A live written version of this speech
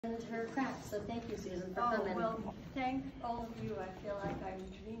And her craft. So thank you, Susan, for coming. Well, thank all of you. I feel like I'm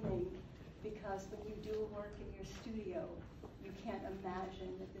dreaming because when you do work in your studio, you can't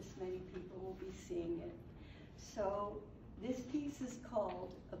imagine that this many people will be seeing it. So this piece is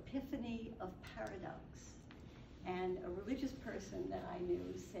called Epiphany of Paradox. And a religious person that I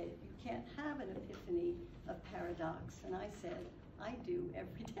knew said, you can't have an epiphany of paradox. And I said, I do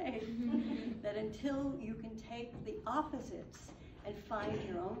every day. That until you can take the opposites and find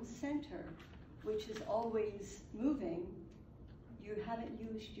your own center, which is always moving, you haven't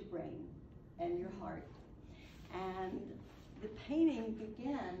used your brain and your heart. And the painting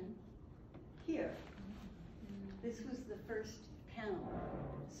began here. This was the first panel.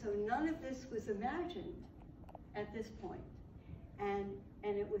 So none of this was imagined at this point. And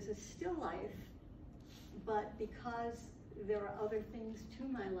it was a still life, but because there are other things to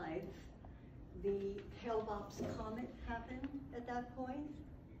my life, the Hale-Bopp's comet happened at that point.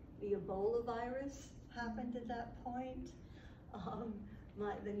 The Ebola virus happened at that point.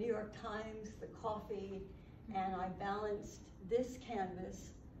 The New York Times, the coffee, and I balanced this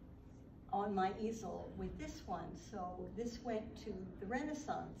canvas on my easel with this one. So this went to the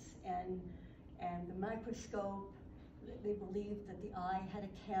Renaissance and the microscope. They believed that the eye had a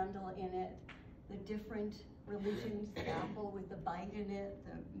candle in it. The different religions, the apple with the bite in it,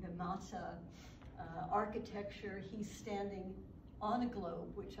 the matzah, architecture. He's standing on a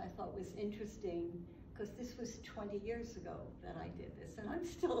globe, which I thought was interesting because this was 20 years ago that I did this, and I'm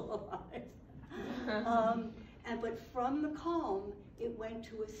still alive. But from the calm, it went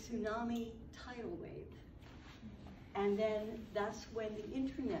to a tsunami tidal wave. And then that's when the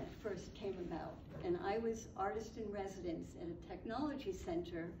internet first came about. And I was artist in residence at a technology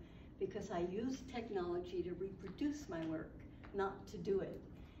center because I used technology to reproduce my work, not to do it.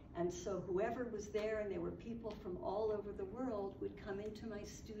 And so whoever was there, and there were people from all over the world, would come into my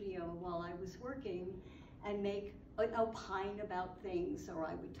studio while I was working and make an opine about things, or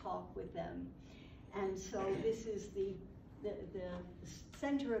I would talk with them. And so this is the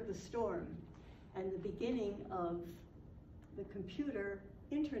center of the storm and the beginning of the computer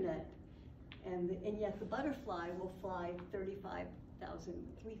internet. And yet the butterfly will fly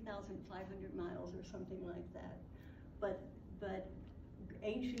 3,500 miles or something like that. But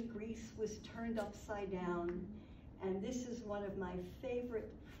ancient Greece was turned upside down, and this is one of my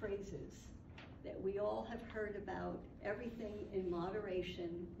favorite phrases that we all have heard about: everything in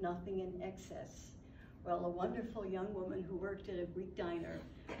moderation, nothing in excess. Well, a wonderful young woman who worked at a Greek diner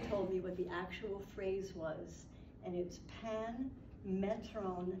told me what the actual phrase was, and it's pan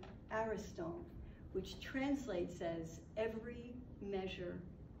metron ariston, which translates as every measure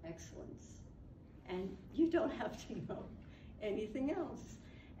excellence. And you don't have to know anything else.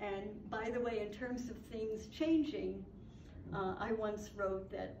 And by the way, in terms of things changing, I once wrote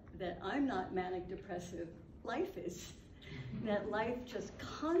that I'm not manic depressive, life is. That life just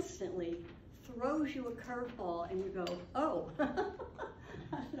constantly throws you a curveball and you go, oh,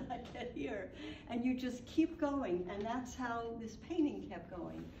 how did I get here? And you just keep going, and that's how this painting kept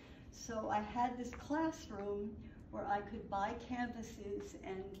going. So I had this classroom where I could buy canvases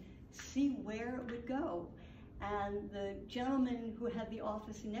and see where it would go. And the gentleman who had the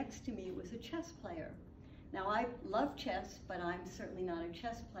office next to me was a chess player. Now, I love chess, but I'm certainly not a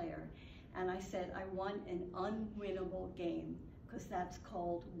chess player. And I said, I want an unwinnable game, because that's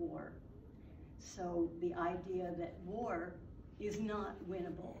called war. So the idea that war is not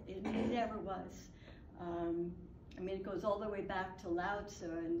winnable, it never was. I mean, it goes all the way back to Lao Tzu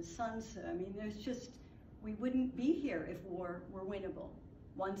and Sun Tzu. I mean, there's just, we wouldn't be here if war were winnable.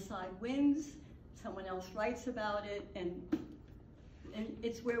 One side wins, someone else writes about it, and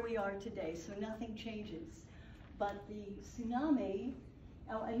it's where we are today, so nothing changes. But the tsunami,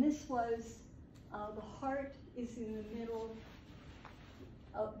 oh, and this was, the heart is in the middle,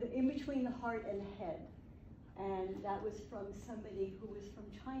 in between the heart and the head. And that was from somebody who was from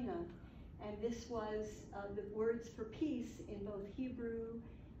China. And this was the words for peace in both Hebrew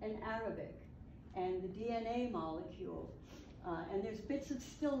and Arabic, and the DNA molecule. And there's bits of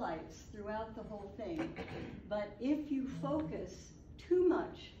still lifes throughout the whole thing. But if you focus too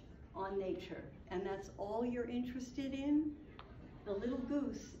much on nature, and that's all you're interested in, the little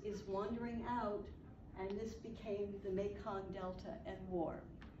goose is wandering out, and this became the Mekong Delta and war.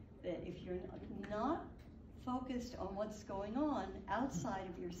 That if you're not focused on what's going on outside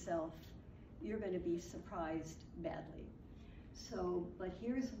of yourself, you're going to be surprised badly. So, but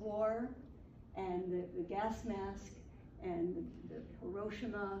here's war, and the gas mask, and the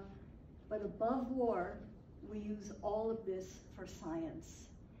Hiroshima. But above war, we use all of this for science.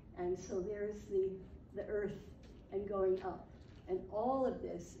 And so there's the earth and going up And all of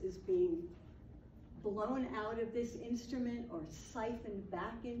this is being blown out of this instrument or siphoned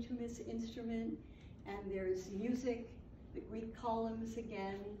back into this instrument. And there's music, the Greek columns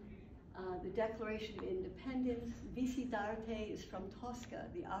again, the Declaration of Independence. Vici d'arte is from Tosca,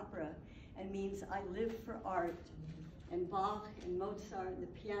 the opera, and means I live for art. And Bach and Mozart, the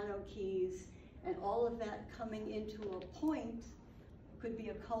piano keys, and all of that coming into a point, could be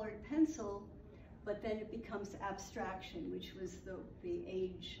a colored pencil, but then it becomes abstraction, which was the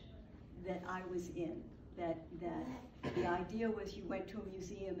age that I was in. That the idea was you went to a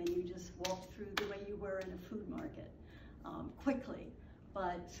museum and you just walked through the way you were in a food market, quickly.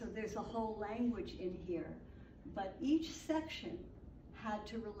 But so there's a whole language in here, but each section had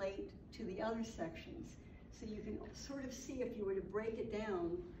to relate to the other sections. So you can sort of see, if you were to break it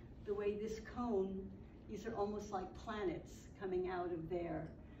down, the way this cone, these are almost like planets coming out of there.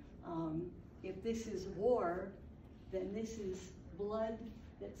 If this is war, then this is blood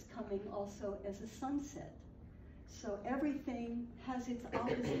that's coming also as a sunset. So everything has its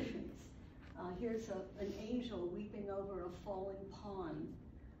oppositions. Here's an angel weeping over a fallen pond.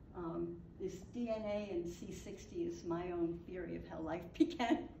 This DNA and C60 is my own theory of how life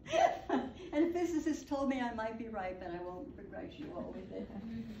began. And a physicist told me I might be right, but I won't begrudge you all with it.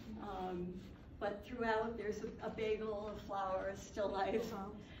 But throughout, there's a bagel, a flower, a still life.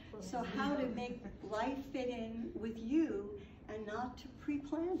 So how to make life fit in with you and not to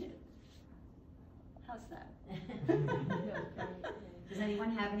pre-plan it. How's that? Does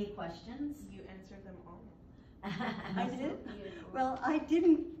anyone have any questions? You answered them all. I did? Well, I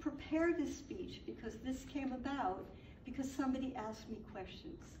didn't prepare this speech because this came about because somebody asked me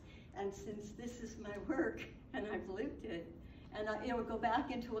questions. And since this is my work and I've lived it, and it will go back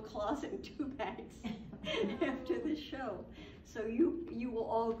into a closet in 2 bags after the show. So you will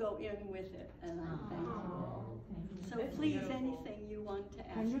all go in with it, and I thank you. So please, anything you want to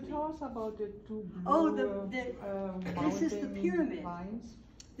ask me. Can you tell us about the two blue, oh, this is the mountain pyramid. lines?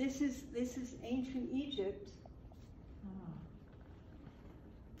 This is ancient Egypt.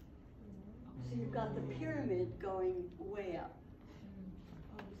 So you've got the pyramid going way up.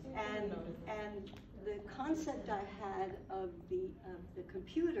 And the concept I had of the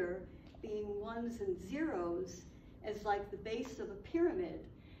computer being ones and zeros as like the base of a pyramid,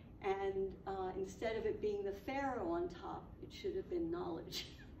 and instead of it being the pharaoh on top, it should have been knowledge.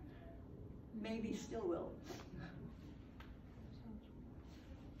 Maybe still will.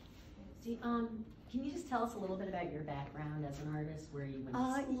 Can you just tell us a little bit about your background as an artist, where you went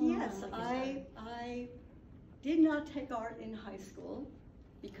to school? Yes, I did not take art in high school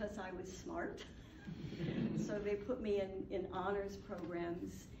because I was smart. So they put me in honors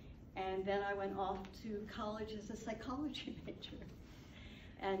programs, and then I went off to college as a psychology major.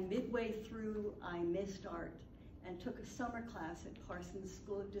 And midway through, I missed art and took a summer class at Parsons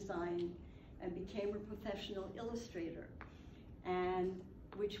School of Design and became a professional illustrator. And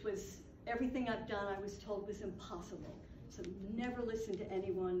which was, everything I've done I was told was impossible. So never listen to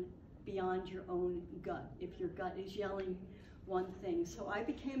anyone beyond your own gut, if your gut is yelling one thing. So I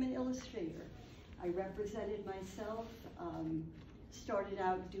became an illustrator. I represented myself, started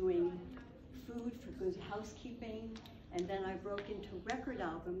out doing food for Good Housekeeping, and then I broke into record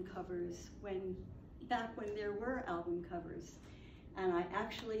album covers back when there were album covers. And I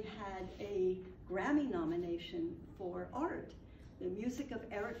actually had a Grammy nomination for art. The music of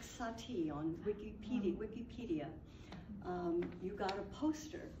Eric Satie on Wikipedia. You got a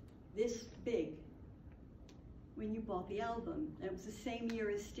poster this big when you bought the album. And it was the same year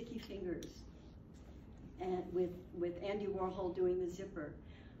as Sticky Fingers, and with Andy Warhol doing the zipper.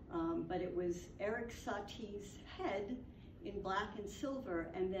 But it was Eric Satie's head in black and silver,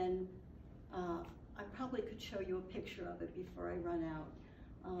 and then I probably could show you a picture of it before I run out.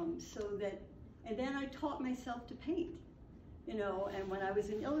 And then I taught myself to paint, you know, and when I was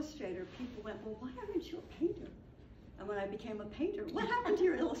an illustrator, people went, well, why aren't you a painter? And when I became a painter, what happened to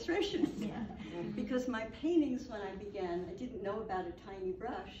your illustrations? Yeah. Because my paintings, when I began, I didn't know about a tiny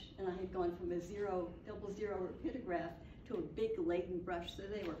brush, and I had gone from a double zero rapidograph to a big latent brush, so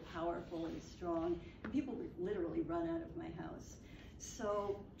they were powerful and strong, and people would literally run out of my house.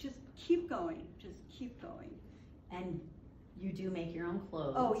 So just keep going, just keep going. And you do make your own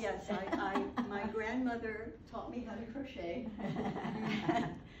clothes. Oh yes, my grandmother taught me how to crochet.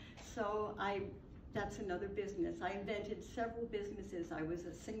 So that's another business. I invented several businesses. I was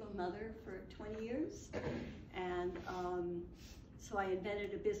a single mother for 20 years, and so I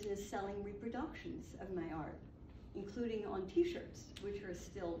invented a business selling reproductions of my art, including on t-shirts, which are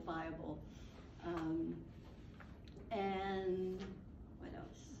still viable. And what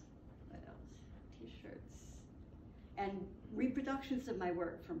else? T-shirts. And reproductions of my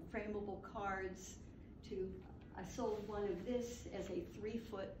work, from frameable cards to, I sold one of this as a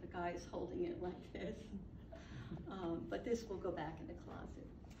 3-foot, the guy's holding it like this. But this will go back in the closet.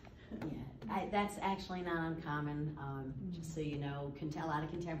 Yeah, that's actually not uncommon. Just so you know, a lot of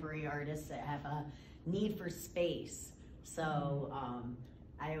contemporary artists that have a need for space. So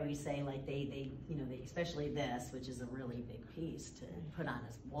I always say, like, they especially this, which is a really big piece to put on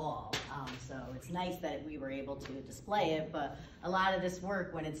his wall. So it's nice that we were able to display it, but a lot of this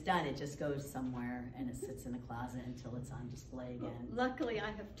work, when it's done, it just goes somewhere and it sits in the closet until it's on display again. Well, luckily, I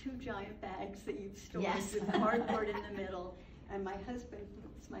have 2 giant bags that you've stored Yes. with cardboard in the middle, and my husband,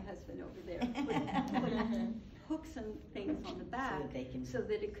 it's my husband over there, put hooks and things on the back so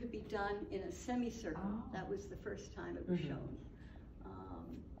that it could be done in a semicircle. Oh. That was the first time it was shown.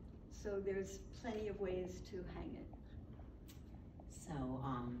 So there's plenty of ways to hang it. So,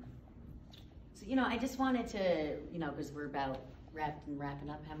 I just wanted to, because we're about wrapping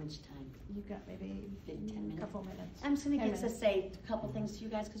up. How much time? You got maybe 10 minutes. a couple minutes. I'm just going to 10 get to minutes. say a couple things to you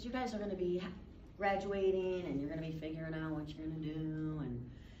guys, because you guys are going to be graduating and you're going to be figuring out what you're going to do and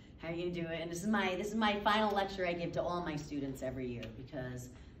how you're going to do it. And this is my final lecture I give to all my students every year, because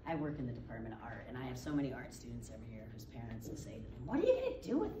I work in the Department of Art, and I have so many art students every year whose parents will say to them, "What are you going to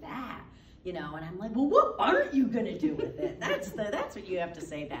do with that?" And I'm like, "Well, what aren't you going to do with it?" That's what you have to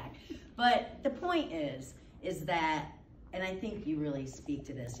say back. But the point is that, and I think you really speak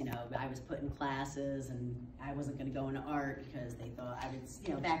to this, I was put in classes and I wasn't going to go into art because they thought I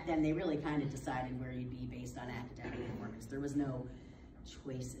would, back then they really kind of decided where you'd be based on academic performance. There was no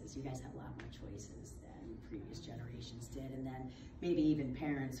choices. You guys have a lot more choices than previous generations did. And then maybe even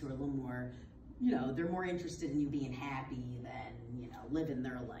parents who are a little more, they're more interested in you being happy than, living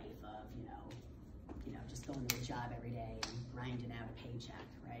their life of, just going to a job every day and grinding out a paycheck,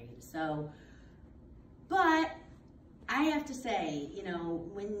 right? So, but I have to say,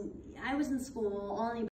 when I was in school, all anybody